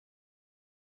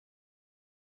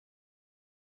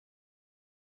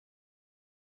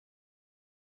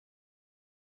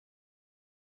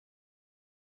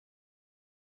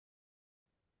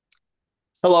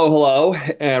Hello, hello,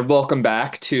 and welcome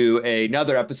back to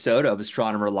another episode of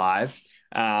Astronomer Live.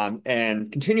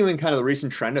 And continuing kind of the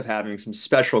recent trend of having some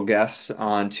special guests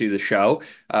onto the show,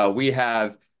 we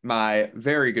have my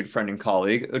very good friend and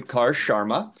colleague, Utkarsh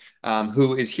Sharma,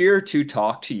 who is here to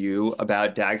talk to you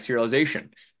about DAG serialization.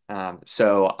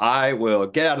 So I will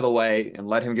get out of the way and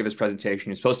let him give his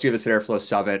presentation. He's supposed to do this at Airflow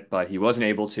Summit, but he wasn't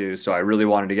able to. So I really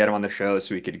wanted to get him on the show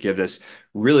so he could give this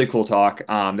really cool talk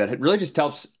that really just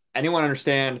helps anyone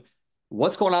understand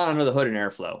what's going on under the hood in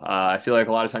airflow. I feel like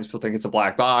a lot of times people think it's a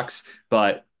black box,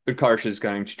 but Utkarsh is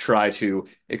going to try to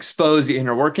expose the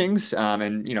inner workings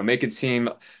and make it seem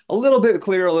a little bit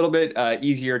clearer, a little bit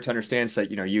easier to understand, so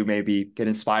that you maybe get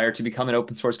inspired to become an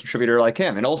open source contributor like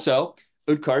him. And also,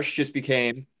 Utkarsh just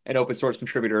became an open source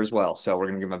contributor as well, so we're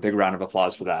going to give him a big round of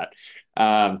applause for that.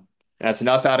 That's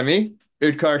enough out of me.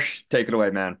 Utkarsh, take it away,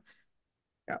 man.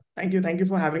 Yeah, thank you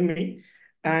for having me.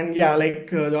 And yeah, like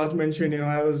George mentioned,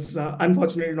 I was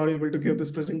unfortunately not able to give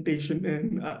this presentation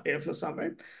in Airflow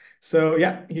Summit. So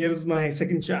yeah, here's my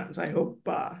second chance. I hope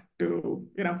to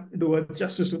do a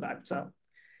justice to that.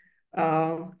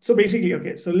 So basically,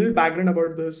 okay. So a little background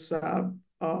about this. So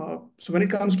when it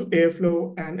comes to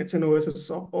Airflow and it's an OSS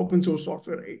open source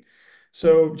software, right?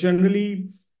 So generally,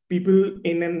 people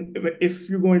in an if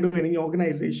you go into any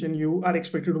organization, you are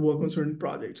expected to work on certain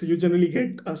projects. So you generally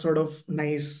get a sort of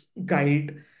nice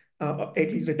guide, at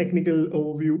least a technical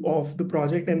overview of the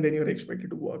project, and then you're expected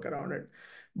to work around it.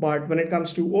 But when it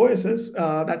comes to OSS,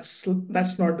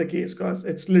 that's not the case because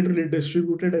it's literally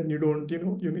distributed, and you don't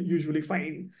you usually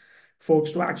find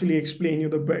folks to actually explain you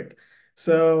the bit.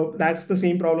 So that's the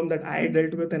same problem that I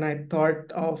dealt with, and I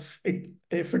thought of it.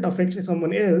 If it affects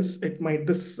someone else, it might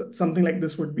this something like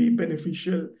this would be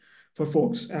beneficial for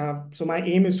folks. So my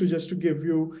aim is to just to give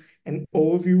you an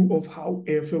overview of how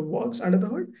Airflow works under the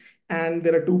hood, and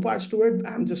there are two parts to it.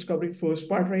 I'm just covering first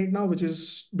part right now, which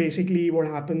is basically what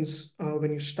happens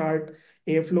when you start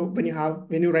Airflow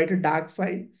when you write a DAG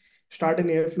file, start an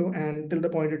Airflow, and till the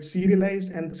point it's serialized.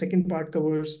 And the second part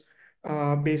covers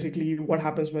basically what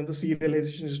happens when the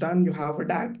serialization is done. You have a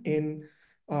DAG in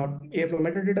Airflow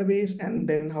metadata base, and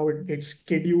then how it gets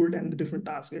scheduled and the different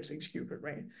tasks gets executed,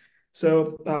 right?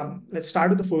 So let's start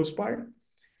with the first part.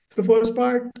 So the first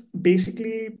part,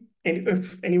 basically, and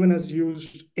if anyone has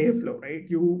used Airflow, right,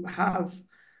 you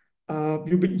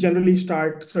generally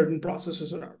start certain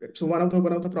processes around it. So one of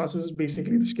the processes,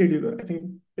 basically the scheduler. I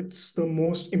think it's the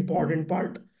most important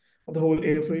part of the whole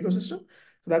Airflow ecosystem.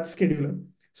 So that's scheduler.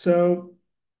 So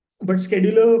but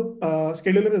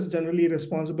scheduler is generally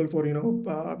responsible for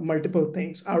multiple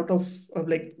things. Out of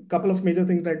like a couple of major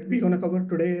things that we're going to cover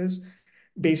today is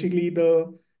basically uh,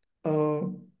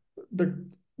 the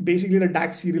the DAG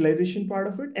serialization part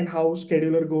of it, and how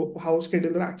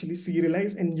scheduler actually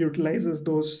serialize and utilizes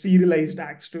those serialized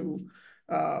DAGs to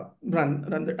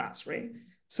run the task, right?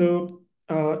 So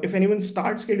if anyone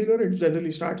starts scheduler, it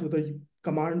generally starts with a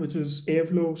command which is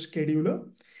airflow scheduler.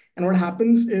 And what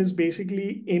happens is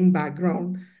basically in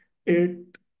background,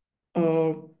 it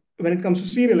uh, when it comes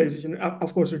to serialization,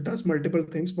 of course, it does multiple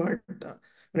things, but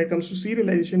when it comes to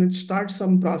serialization, it starts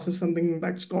some process, something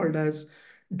that's called as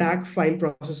DAG file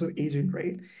processor agent,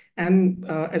 right? And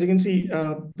as you can see,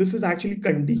 this is actually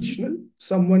conditional.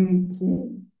 Someone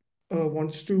who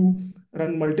wants to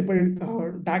run multiple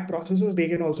DAG processors, they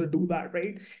can also do that,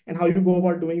 right? And how you go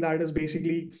about doing that is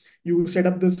basically you set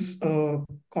up this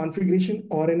configuration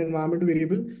or an environment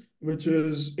variable which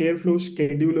is Airflow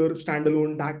scheduler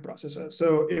standalone DAG processor.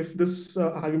 So if this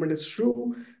argument is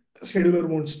true, the scheduler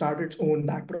won't start its own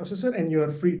DAG processor, and you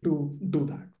are free to do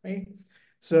that, right?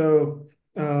 So,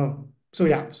 uh,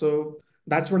 so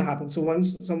that's what happens. So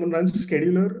once someone runs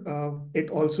scheduler, it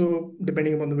also,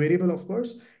 depending upon the variable, of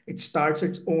course, it starts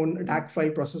its own DAG file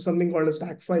process, something called as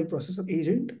DAG file processor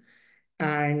agent.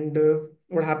 And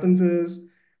what happens is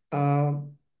uh,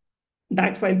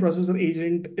 that file processor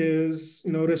agent is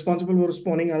responsible for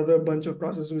spawning another bunch of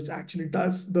processes which actually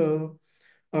does the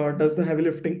heavy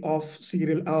lifting of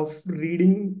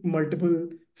reading multiple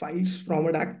files from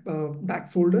a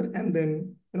DAC folder, and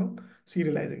then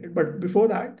serializing it. But before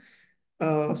that,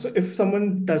 so if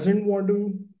someone doesn't want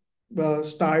to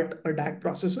start a DAC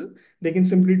processor, they can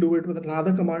simply do it with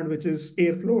another command, which is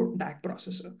airflow DAC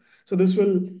processor. So this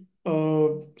will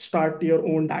start your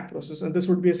own DAC process, and this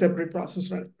would be a separate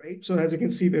process run, right? So as you can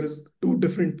see, there is two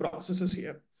different processes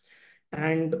here.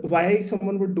 And why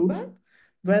someone would do that?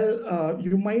 Well,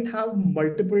 you might have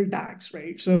multiple DAGs,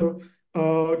 right? So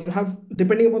you have,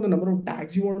 depending upon the number of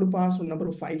DAGs you want to pass or number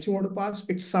of files you want to pass,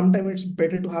 it's sometimes it's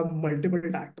better to have multiple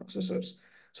DAG processors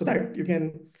so that you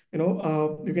can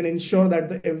you can ensure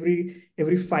that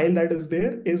every file that is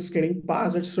there is getting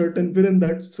passed at certain within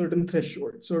that certain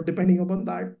threshold. So depending upon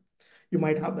that, you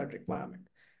might have that requirement.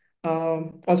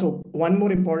 Also, one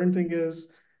more important thing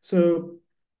is, so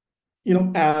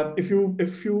if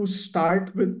you start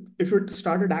a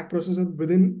DAG processor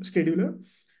within scheduler,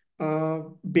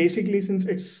 basically, since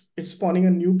it's spawning a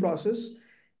new process,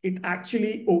 it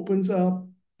actually opens up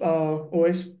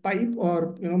OS pipe,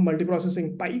 or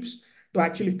multiprocessing pipes, to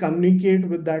actually communicate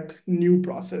with that new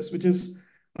process, which is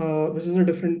a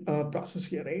different process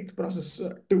here, right? Process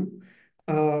two.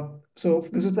 So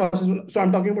this is process one. So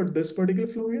I'm talking about this particular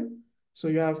flow here. So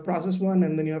you have process one,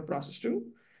 and then you have process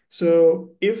two.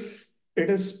 So if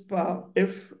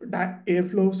that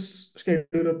Airflow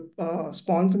scheduler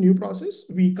spawns a new process,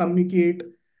 we communicate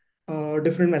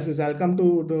different messages. I'll come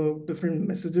to the different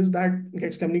messages that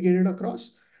gets communicated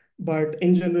across, but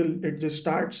in general, it just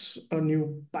starts a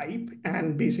new pipe,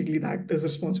 and basically that is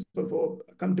responsible for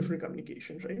different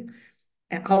communications, right?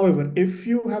 However, if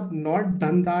you have not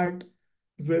done that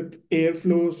with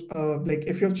Airflows, like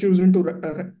if you have chosen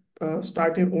to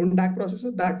start your own DAG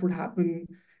processor, that would happen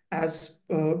as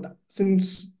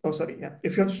since oh sorry yeah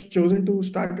if you have chosen to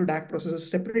start your DAG processor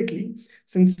separately,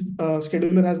 since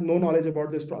scheduler has no knowledge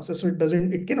about this process, so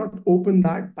it cannot open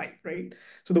that pipe, right?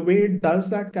 So the way it does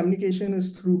that communication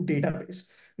is through database.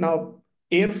 Now,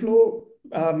 Airflow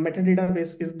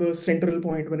metadatabase is the central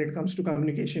point when it comes to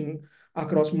communication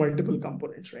across multiple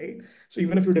components, right? So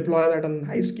even if you deploy that on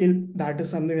high scale, that is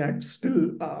something that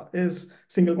still is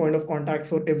single point of contact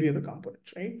for every other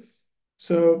component, right?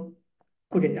 So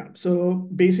okay, yeah. So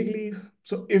basically,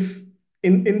 so if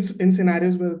in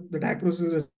scenarios where the DAG process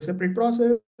is a separate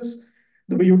process,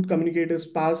 the way you would communicate is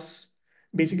pass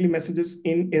basically messages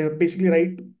in basically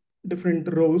write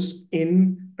different rows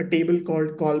in a table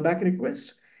called callback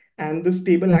request, and this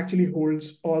table actually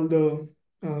holds uh, all the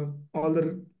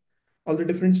all the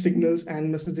different signals and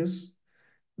messages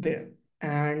there.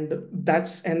 And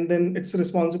then it's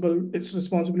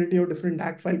responsibility of different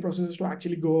DAG file processors to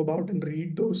actually go about and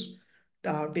read those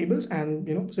tables,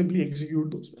 and simply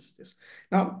execute those messages.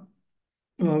 Now,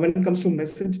 when it comes to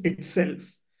message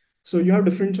itself, so you have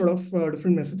different sort of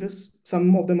different messages.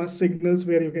 Some of them are signals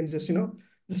where you can just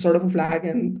sort of a flag,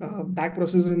 and DAG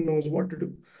processor knows what to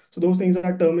do. So those things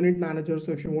are terminate managers.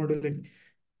 So if you want to, like,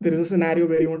 there is a scenario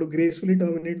where you want to gracefully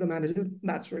terminate the manager,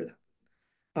 that's where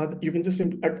you can just a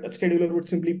scheduler would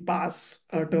simply pass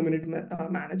a terminate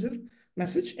manager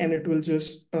message, and it will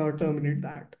just terminate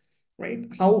that, right?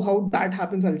 How that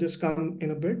happens, I'll just come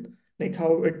in a bit, like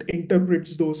how it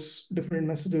interprets those different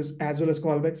messages as well as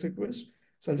callbacks requests.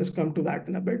 So I'll just come to that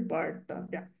in a bit, but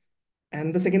yeah.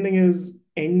 And the second thing is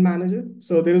end manager.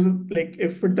 So there is like,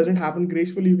 if it doesn't happen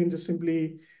gracefully, you can just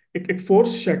simply it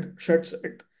shuts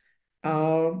it.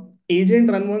 uh,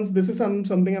 Agent run once. This is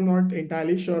something I'm not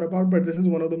entirely sure about, but this is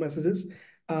one of the messages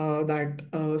that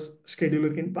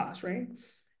scheduler can pass, right?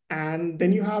 And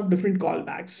then you have different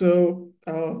callbacks. So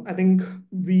I think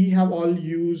we have all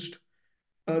used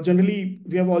generally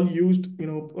we have all used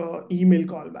email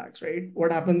callbacks, right?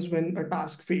 What happens when a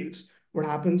task fails? What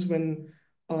happens when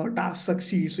a task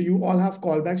succeeds? So you all have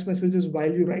callbacks messages while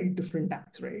you write different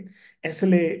tags, right?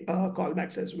 SLA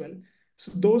callbacks as well.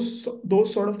 So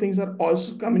those sort of things are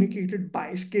also communicated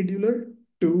by scheduler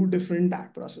to different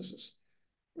DAG processes,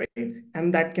 right?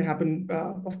 And that can happen,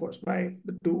 of course, by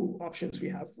the two options we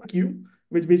have: queue,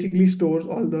 which basically stores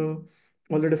all the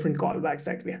different callbacks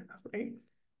that we have, right?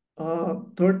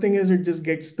 Third thing is, it just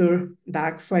gets the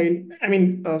DAG file. I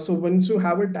mean, so once you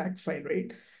have a DAG file,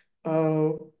 right?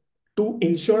 Uh, to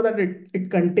ensure that it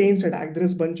contains a DAG, there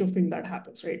is a bunch of things that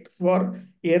happens, right? For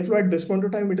Airflow at this point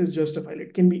of time, it is just a file.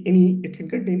 It can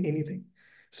contain anything.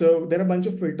 So there are a bunch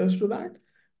of filters to that.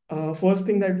 First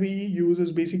thing that we use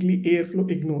is basically Airflow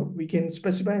ignore. We can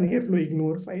specify an Airflow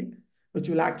ignore file, which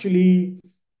will actually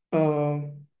uh,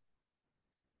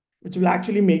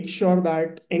 make sure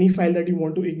that any file that you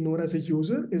want to ignore as a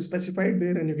user is specified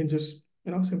there, and you can just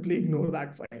simply ignore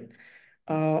that file.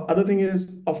 Other thing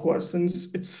is, of course,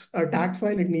 since it's a DAG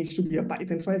file, it needs to be a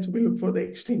Python file, so we look for the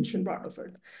extension part of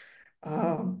it.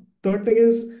 Third thing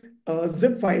is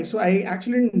zip file. So I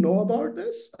actually didn't know about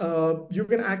this. You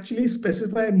can actually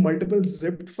specify multiple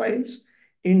zipped files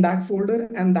in that folder,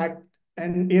 and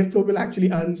Airflow will actually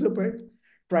unzip it,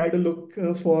 try to look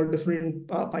for different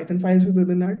Python files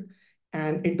within that,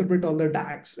 and interpret all the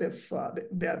DAGs if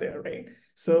they are there, right?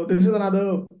 So this is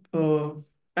another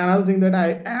thing that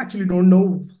I actually don't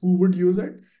know who would use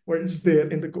it, but it's there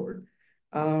in the code.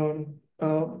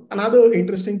 Another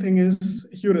interesting thing is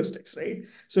heuristics, right?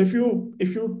 So if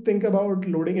you think about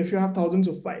loading, if you have thousands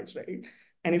of files, right?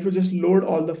 And if you just load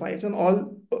all the files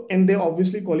and they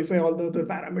obviously qualify all the other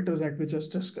parameters that we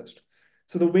just discussed.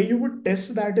 So the way you would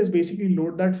test that is basically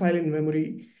load that file in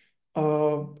memory,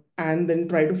 uh, and then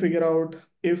try to figure out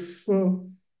if uh,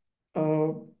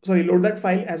 load that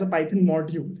file as a Python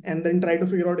module, and then try to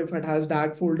figure out if it has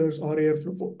DAG folders or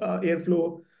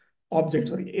Airflow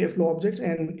objects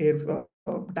and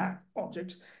DAG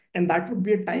objects. And that would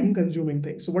be a time consuming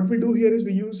thing. So what we do here is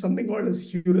we use something called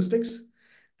as heuristics.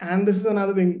 And this is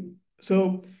another thing.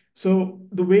 So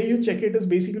the way you check it is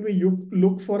basically you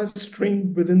look for a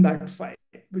string within that file,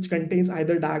 which contains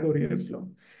either DAG or Airflow.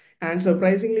 And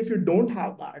surprisingly, if you don't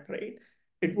have that, right,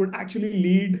 it would actually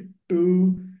lead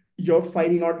to your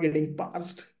file not getting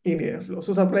parsed in Airflow.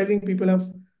 So surprising, people have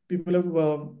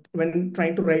when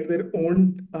trying to write their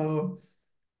own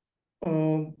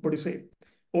what do you say,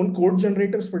 own code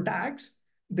generators for DAGs,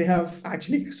 they have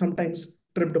actually sometimes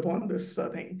tripped upon this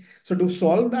thing. So to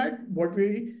solve that,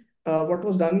 what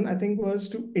was done, I think, was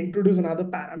to introduce another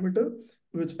parameter,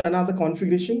 which another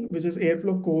configuration, which is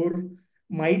Airflow core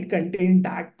might contain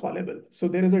DAG callable. So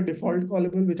there is a default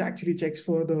callable which actually checks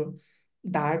for the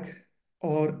DAG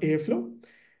or Airflow.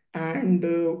 And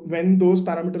when those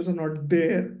parameters are not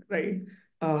there, right,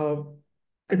 uh,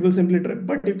 it will simply trip.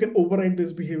 But you can override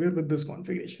this behavior with this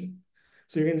configuration.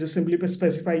 So you can just simply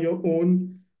specify your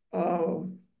own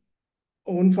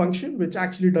function, which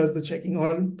actually does the checking,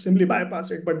 or simply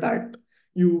bypass it. But that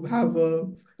you have a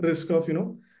risk of,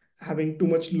 having too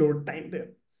much load time there.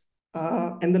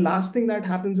 And the last thing that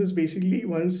happens is basically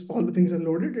once all the things are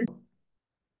loaded, it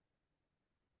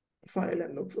file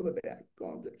and look for the DAG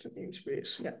object in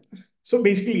namespace. Yeah. So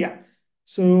basically, yeah.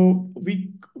 So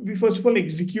we first of all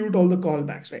execute all the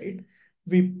callbacks, right?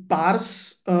 We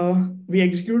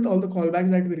execute all the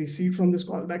callbacks that we receive from this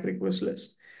callback request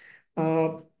list,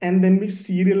 and then we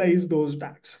serialize those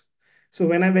DAGs. So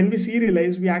when we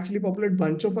serialize, we actually populate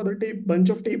bunch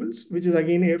of tables, which is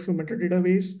again Airflow metadata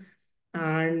base,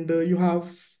 and you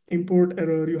have import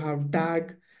error, you have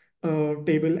DAG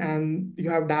table, and you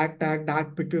have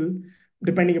DAG pickle,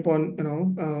 depending upon,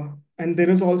 and there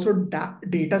is also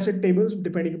data set tables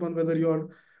depending upon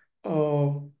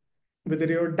uh, whether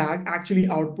your DAG actually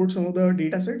outputs some of the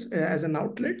data sets as an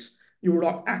outlets. You would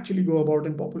actually go about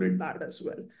and populate that as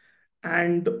well.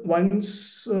 And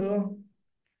once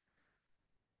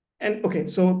and okay,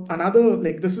 so another,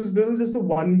 like, this is just the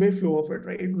one-way flow of it,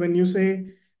 right? When you say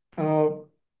uh,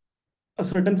 a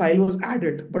certain file was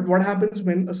added, but what happens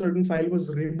when a certain file was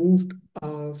removed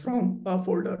from a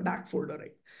folder, DAG folder,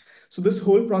 right? So this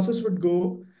whole process would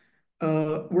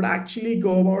actually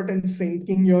go about and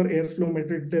syncing your Airflow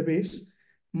database,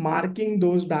 marking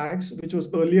those DAGs which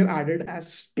was earlier added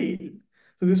as stale.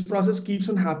 So this process keeps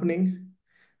on happening,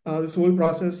 this whole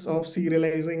process of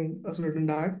serializing a certain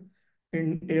DAG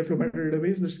in Airflow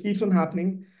database. This keeps on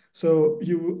happening. So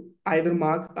you either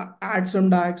add some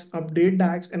DAGs, update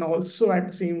DAGs, and also at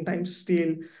the same time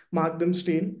mark them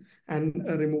stale, and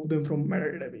remove them from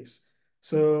database.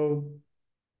 So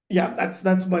yeah, that's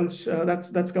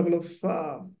a couple of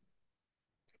uh,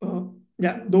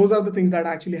 yeah, those are the things that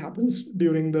actually happens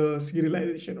during the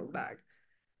serialization of DAG.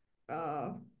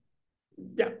 Uh,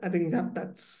 yeah, I think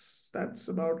that's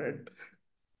about it.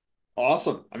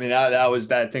 Awesome. I mean, that was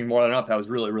that thing more than enough. That was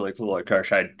really, really cool,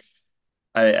 Utkarsh.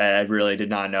 I really did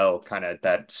not know kind of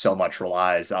that so much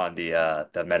relies on the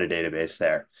metadata base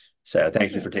there. So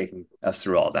thank you Yeah. for taking us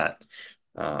through all that.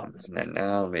 And then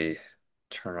now let me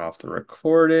turn off the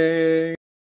recording.